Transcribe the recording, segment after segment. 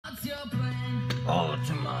All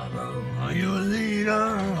tomorrow, are you a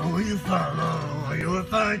leader? Will you follow? Are you a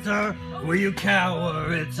fighter? Will you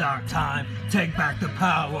cower? It's our time. Take back the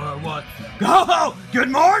power. What? Oh, good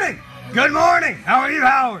morning. Good morning. How are you,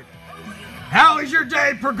 Howard? How is your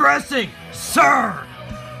day progressing, sir?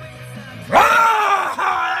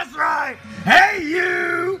 Ah, that's right. Hey,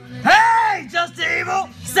 you. Hey, Just Evil,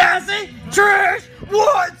 Sassy, Trish.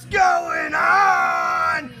 What's going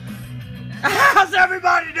on? How's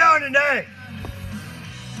everybody doing today?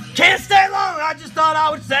 Can't stay long. I just thought I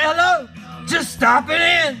would say hello. Just stopping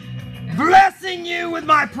in. Blessing you with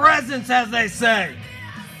my presence, as they say.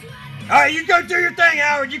 All right, you go do your thing,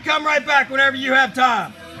 Howard. You come right back whenever you have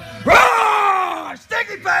time. Rawr!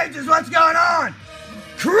 Sticky Pages, what's going on?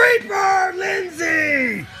 Creeper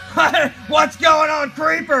Lindsay! What's going on,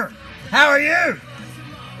 Creeper? How are you?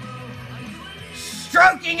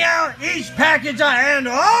 Stroking out each package I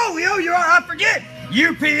handle. Oh, you're on, I forget.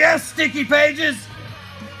 UPS Sticky Pages.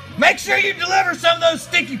 Make sure you deliver some of those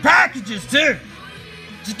sticky packages, too.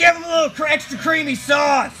 Just give them a little extra creamy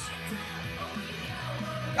sauce.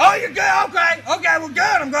 Oh, you're good? Okay, well, good.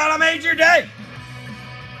 I'm glad I made your day.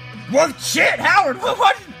 Well, shit, Howard,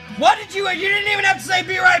 what did you didn't even have to say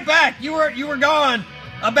be right back. You were gone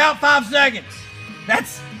about 5 seconds.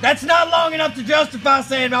 That's not long enough to justify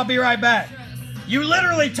saying I'll be right back. You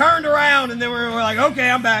literally turned around and then we're like, okay,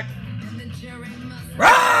 I'm back.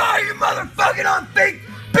 Ah, you motherfucking on fake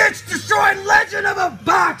bitch destroying legend of a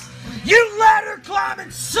box! You ladder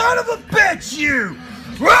climbing son of a bitch, you!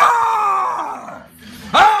 Roar!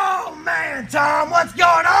 Oh man, Tom, what's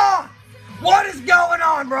going on? What is going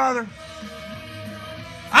on, brother?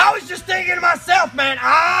 I was just thinking to myself, man,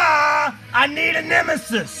 I need a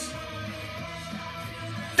nemesis.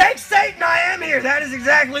 Thanks, Satan, I am here. That is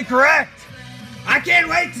exactly correct. I can't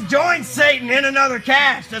wait to join Satan in another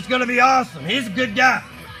cast. That's gonna be awesome. He's a good guy.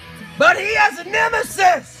 But he has a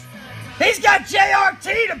nemesis! He's got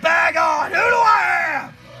JRT to bag on! Who do I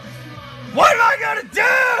have? What am I gonna do?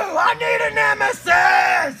 I need a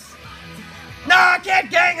nemesis! No, I can't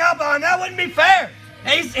gang up on him. That wouldn't be fair.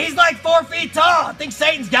 He's like 4 feet tall. I think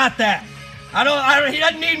Satan's got that. He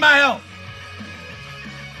doesn't need my help.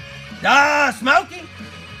 Smokey?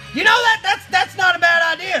 You know that's not a bad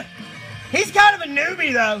idea. He's kind of a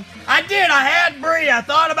newbie, though. I had Bree. I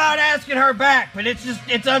thought about asking her back, but it's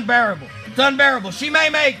unbearable. It's unbearable. She may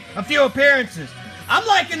make a few appearances. I'm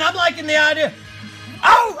liking the idea.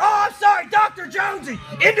 Oh, I'm sorry, Dr. Jonesy.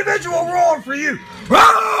 Individual roar for you.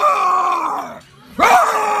 Roar!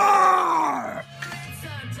 Roar!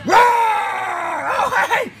 Roar! Oh,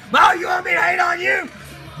 hey! Mo, you want me to hate on you?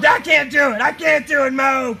 I can't do it,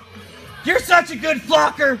 Mo. You're such a good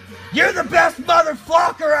flocker. You're the best mother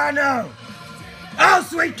flocker I know. Oh,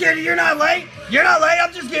 sweet kitty, you're not late? You're not late,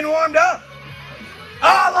 I'm just getting warmed up. Oh,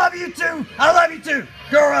 I love you too.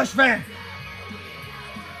 Girl Rush fan.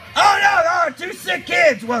 Oh, no, 2 sick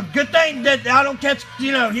kids. Well, good thing that I don't catch,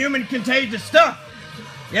 human contagious stuff.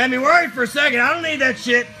 You had me worried for a second. I don't need that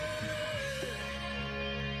shit.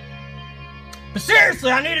 But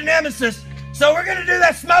seriously, I need a nemesis. So we're gonna do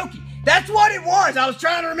that Smokey. That's what it was. I was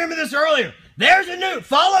trying to remember this earlier. There's a new.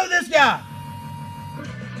 Follow this guy.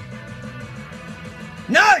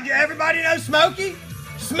 No, everybody knows Smokey?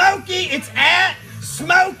 Smokey, it's at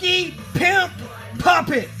Smokey Pimp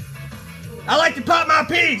Puppet. I like to pop my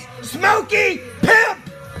peas. Smokey Pimp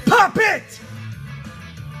Puppet.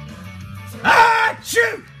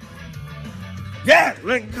 Shoot. Yeah,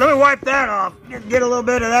 let me wipe that off. Get a little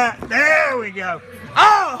bit of that. There we go.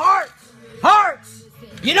 Oh, hearts.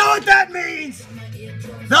 You know what that means?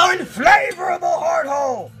 The unflavorable heart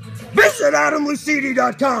hole. Visit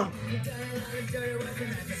AdamLucidi.com.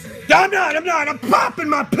 I'm not. I'm popping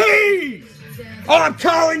my peas. Oh, I'm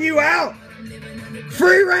calling you out.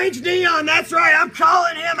 Free Range Neon, that's right. I'm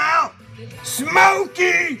calling him out.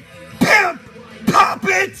 Smokey Pimp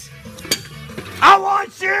Puppet. I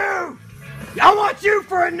want you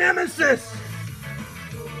for a nemesis.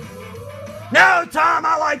 No, Tom,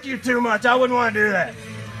 I like you too much. I wouldn't want to do that.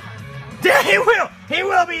 He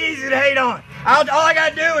will be easy to hate on. All I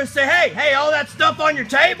gotta do is say, hey, all that stuff on your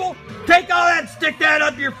table, take all that and stick that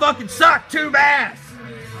up your fucking sock tube ass.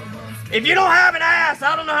 If you don't have an ass,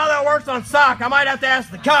 I don't know how that works on sock. I might have to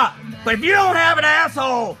ask the cop. But if you don't have an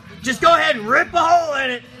asshole, just go ahead and rip a hole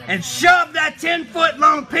in it and shove that 10-foot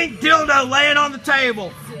long pink dildo laying on the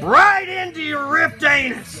table right into your ripped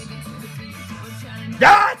anus.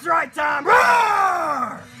 That's right, Tom.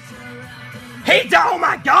 Roar! Oh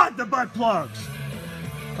my God, the butt plugs.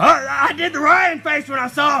 I did the Ryan face when I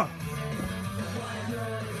saw him.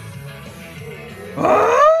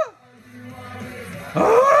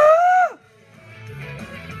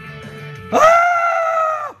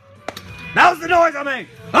 That was the noise I made.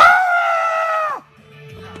 Ah!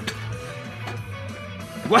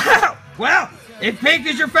 Wow. Well, if pink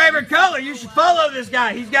is your favorite color, you should follow this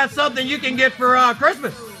guy. He's got something you can get for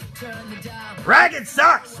Christmas. Ragged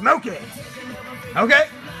socks, smoky. Okay.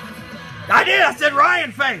 I did. I said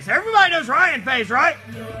Ryan face. Everybody knows Ryan face, right?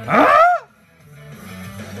 Huh?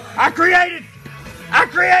 I created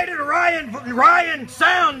a Ryan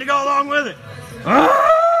sound to go along with it.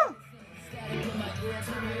 Huh?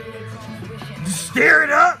 Steer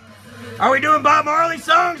it up. Are we doing Bob Marley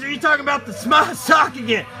songs, or are you talking about the smile sock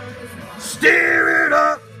again? Steer it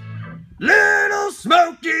up, little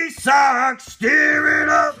smoky sock. Steer it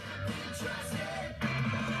up.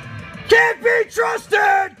 Can't be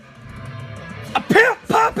trusted. A pimp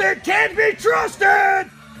puppet can't be trusted!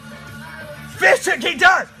 Fishhook, he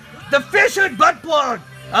does! The fishhook butt plug!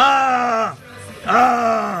 Yeah,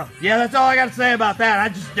 that's all I gotta say about that. I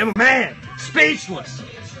just am, man, speechless.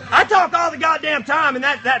 I talk all the goddamn time, and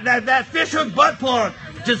that fishhook butt plug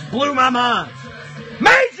just blew my mind.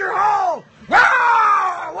 Major Hole!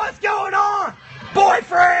 Wow! What's going on?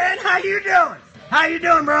 Boyfriend, how you doing? How you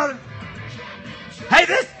doing, brother? Hey,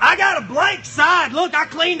 I got a blank side. Look, I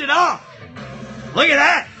cleaned it off. Look at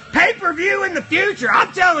that. Pay-per-view in the future.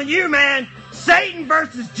 I'm telling you, man. Satan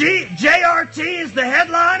versus JRT is the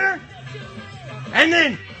headliner. And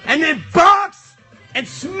then Box and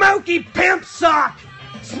Smokey Pimp Sock.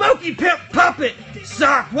 Smokey Pimp Puppet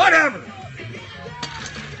Sock. Whatever.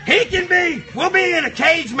 We'll be in a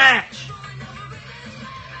cage match.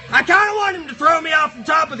 I kind of want him to throw me off the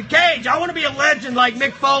top of the cage. I want to be a legend like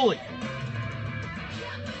Mick Foley.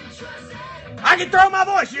 I can throw my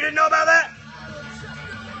voice. You didn't know about that?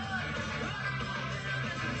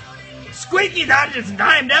 Squeaky, I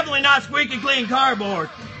am definitely not squeaky clean cardboard.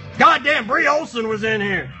 Goddamn, Brie Olson was in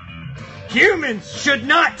here. Humans should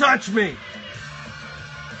not touch me.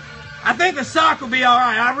 I think the sock will be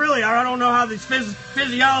alright. I don't know how these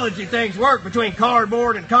physiology things work between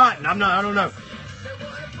cardboard and cotton. I don't know.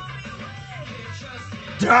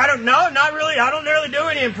 I don't know, not really. I don't really do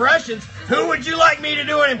any impressions. Who would you like me to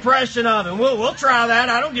do an impression of? And we'll try that.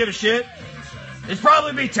 I don't give a shit. It'd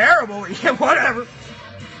probably be terrible. Yeah, whatever.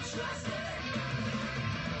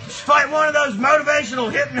 Fight one of those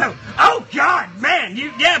motivational hypno. Oh God, man,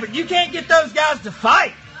 but you can't get those guys to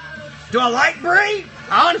fight. Do I like Brie?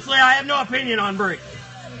 Honestly, I have no opinion on Brie.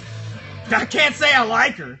 I can't say I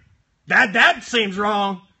like her. That seems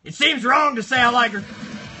wrong. It seems wrong to say I like her.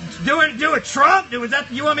 Do a Trump? You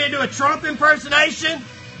want me to do a Trump impersonation?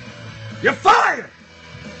 You're fired.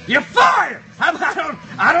 You're fired. I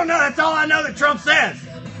don't know. That's all I know that Trump says.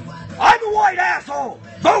 I'm a white asshole.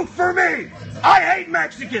 Vote for me. I hate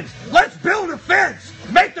Mexicans. Let's build a fence.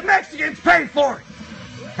 Make the Mexicans pay for it.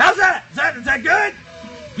 How's that? Is that good?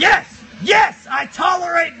 Yes, I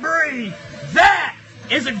tolerate Brie. That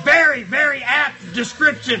is a very, very apt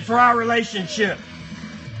description for our relationship.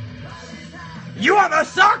 You want a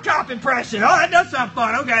sock cop impression? Oh, that does sound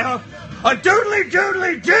fun. Okay, a doodly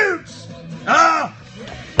doodly doots.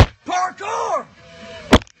 Parkour.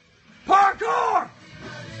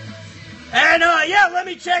 And yeah, let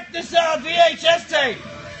me check this VHS tape.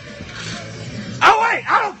 Oh wait,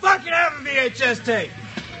 I don't fucking have a VHS tape.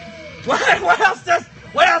 What else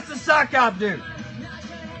does sock cop do?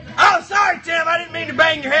 Oh, sorry, Tim, I didn't mean to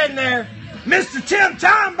bang your head in there. Mr. Tim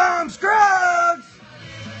Time Bomb Scruggs.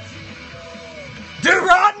 Do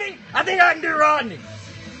Rodney? I think I can do Rodney.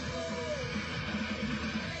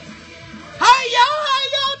 Hey y'all, how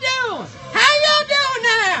y'all doing? How y'all doing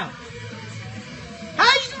now?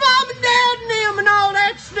 How's mom and dad and them and all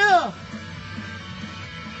that stuff?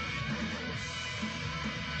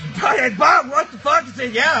 Hey Bob, what the fuck is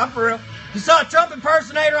it? Yeah, I'm for real. You saw a Trump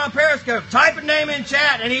impersonator on Periscope. Type a name in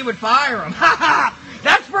chat and he would fire him. Ha ha!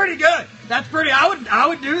 That's pretty good. I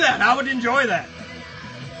would do that. I would enjoy that.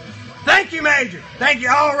 Thank you, Major. Thank you,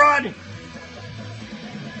 all Rodney.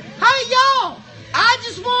 Hey y'all! I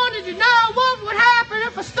just wanted to know what would happen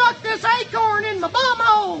if I stuck this acorn in my bum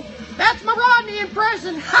hole. That's my Rodney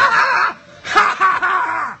impression. Ha ha! Ha ha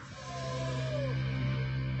ha!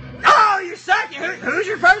 Oh, you're second. Who's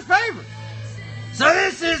your first favorite? So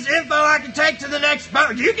this is info I can take to the next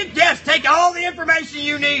boat. You can take all the information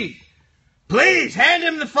you need. Please, hand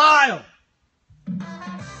him the file.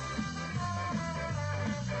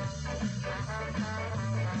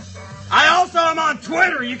 I also am on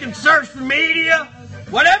Twitter. You can search for media.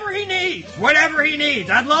 Whatever he needs.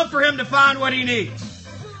 I'd love for him to find what he needs.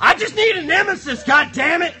 I just need a nemesis,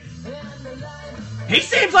 goddammit. He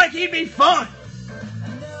seems like he'd be fun.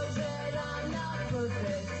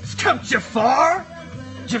 Jafar?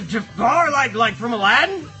 Jafar like from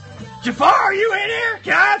Aladdin? Jafar, are you in here?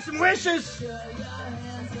 Can I have some wishes?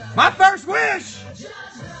 My first wish.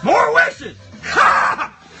 More wishes.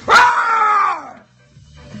 Ha! Rawr!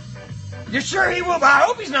 You're sure he will? But I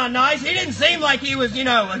hope he's not nice. He didn't seem like he was,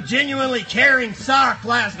 a genuinely caring sock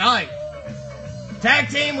last night. Tag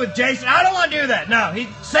team with Jason. I don't want to do that. No,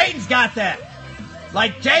 Satan's got that.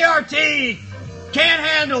 Like JRT can't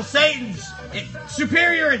handle Satan's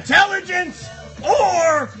superior intelligence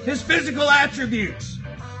or his physical attributes.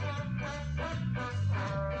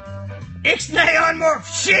 Ixnay on more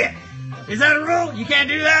shit. Is that a rule? You can't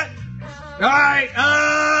do that? Alright,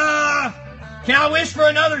 can I wish for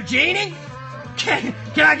another genie? Can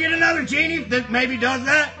I get another genie that maybe does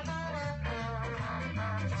that?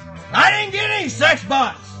 I didn't get any sex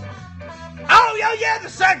bots. Oh yeah,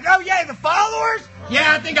 the followers?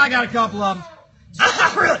 Yeah, I think I got a couple of them.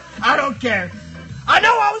 Really, I don't care. I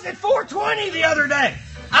know I was at 420 the other day.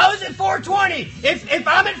 I was at 420. If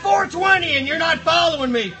I'm at 420 and you're not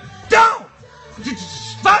following me, don't!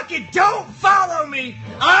 Just fucking don't follow me.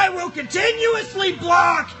 I will continuously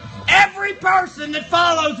block every person that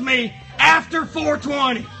follows me after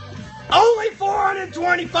 420. Only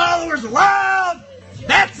 420 followers allowed.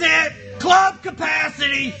 That's it. Club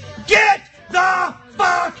capacity. Get the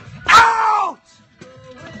fuck out!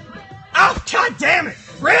 Oh, god damn it.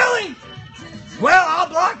 Really? Well, I'll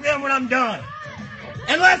block them when I'm done.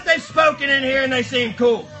 Unless they've spoken in here and they seem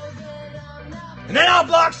cool. And then I'll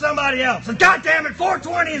block somebody else. And god damn it,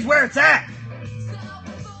 420 is where it's at.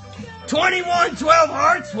 21, 12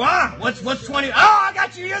 hearts? Wow. What's 20? Oh, I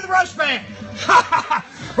got you. You're the Rush fan.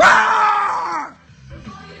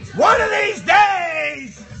 One of these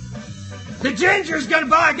days, the Ginger's going to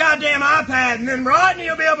buy a goddamn iPad, and then Rodney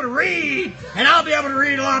will be able to read, and I'll be able to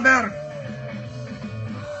read a lot better.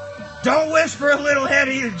 Don't wish for a little head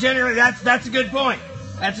either, Ginger. That's a good point.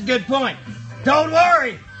 That's a good point. Don't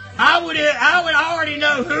worry. I would already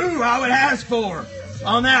know who I would ask for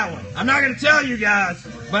on that one. I'm not going to tell you guys,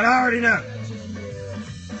 but I already know.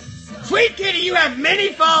 Sweet Kitty, you have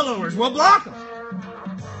many followers. Well, block them.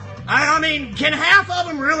 I mean, can half of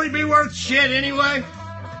them really be worth shit anyway?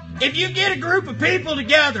 If you get a group of people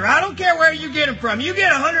together, I don't care where you get them from. You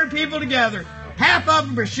get 100 people together, half of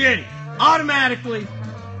them are shitty, automatically.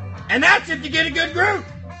 And that's if you get a good group.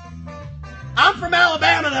 I'm from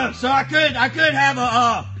Alabama though, so I could have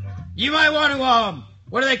a you might want to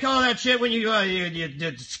what do they call that shit when you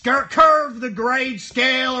curve the grade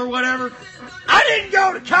scale or whatever? I didn't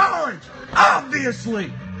go to college,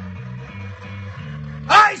 obviously.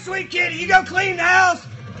 All right, Sweet Kitty, you go clean the house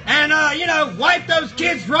and wipe those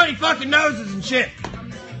kids' runny fucking noses and shit,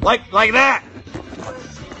 like that.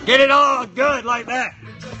 Get it all good like that.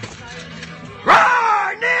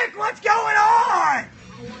 Rawr, Nick, what's going on?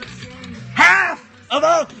 Half of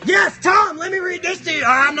all... Yes, Tom, let me read this to you.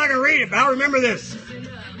 I'm not going to read it, but I'll remember this.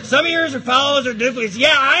 Some of yours are followers or duplicates.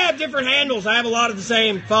 Yeah, I have different handles. I have a lot of the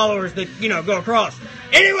same followers that, go across.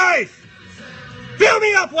 Anyways, fill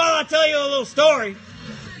me up while I tell you a little story.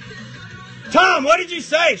 Tom, what did you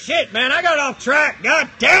say? Shit, man, I got off track. God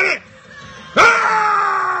damn it.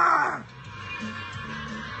 Ah!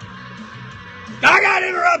 I got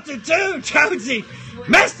interrupted too, Jonesy.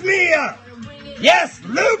 Messed me up. Yes,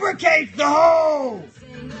 lubricate the hole.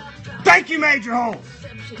 Thank you, Major Hole.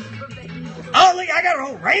 Oh, look, I got a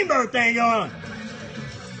whole rainbow thing going on.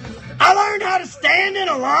 I learned how to stand in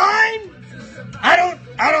a line.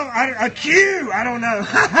 A queue. I don't know.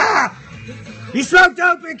 You smoked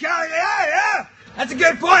dope in college? Yeah. That's a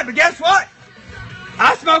good point, but guess what?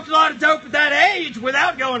 I smoked a lot of dope at that age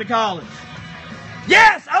without going to college.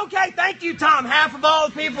 Yes, okay, thank you, Tom. Half of all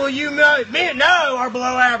the people you know are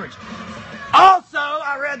below average. Also,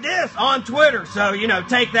 I read this on Twitter, so,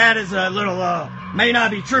 take that as a little, may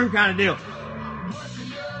not be true kind of deal.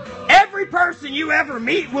 Every person you ever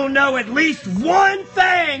meet will know at least one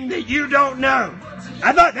thing that you don't know.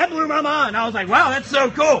 I thought that blew my mind. I was like, wow, that's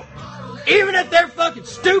so cool. Even if they're fucking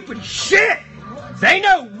stupid as shit, they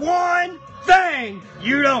know one thing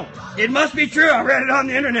you don't. It must be true. I read it on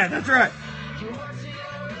the internet. That's right.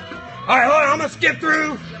 All right, hold on. I'm going to skip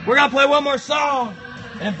through. We're going to play one more song.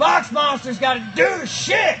 And Box Monster's got to do the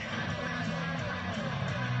shit.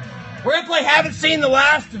 We're going to play Haven't Seen the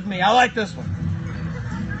Last of Me. I like this one.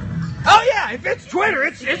 Oh, yeah. If it's Twitter,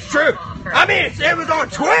 it's true. I mean, it was on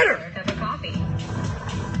Twitter.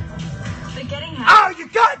 Oh, you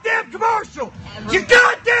goddamn commercial. You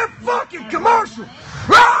goddamn fucking commercial.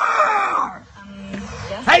 Rawr!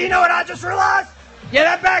 Hey, you know what I just realized? Yeah,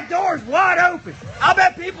 that back door is wide open. I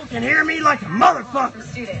bet people can hear me like a motherfucker.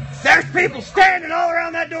 There's people standing all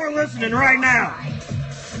around that door listening right now.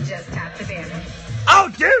 Just tap the banner. Oh,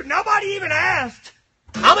 dude, nobody even asked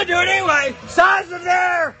I'm gonna do it anyway. Size of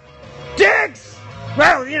their dicks.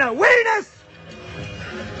 Well, you know, weenus.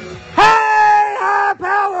 Hey, high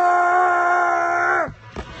power.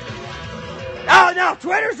 Oh no,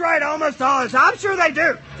 Twitter's right almost all the time. I'm sure they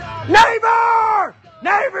do. Neighbor!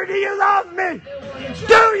 Neighbor, do you love me?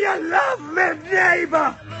 Do you love me,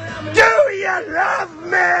 neighbor? Do you love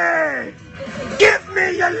me? Give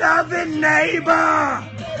me your loving neighbor.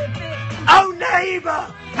 Oh, neighbor,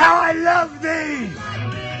 how I love thee.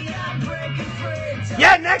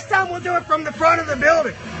 Yeah, next time we'll do it from the front of the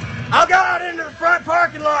building. I'll go out into the front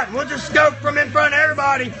parking lot and we'll just scope from in front of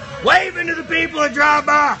everybody, waving to the people that drive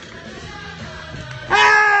by.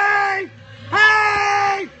 Hey!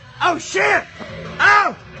 Hey! Oh, shit!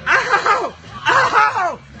 Oh!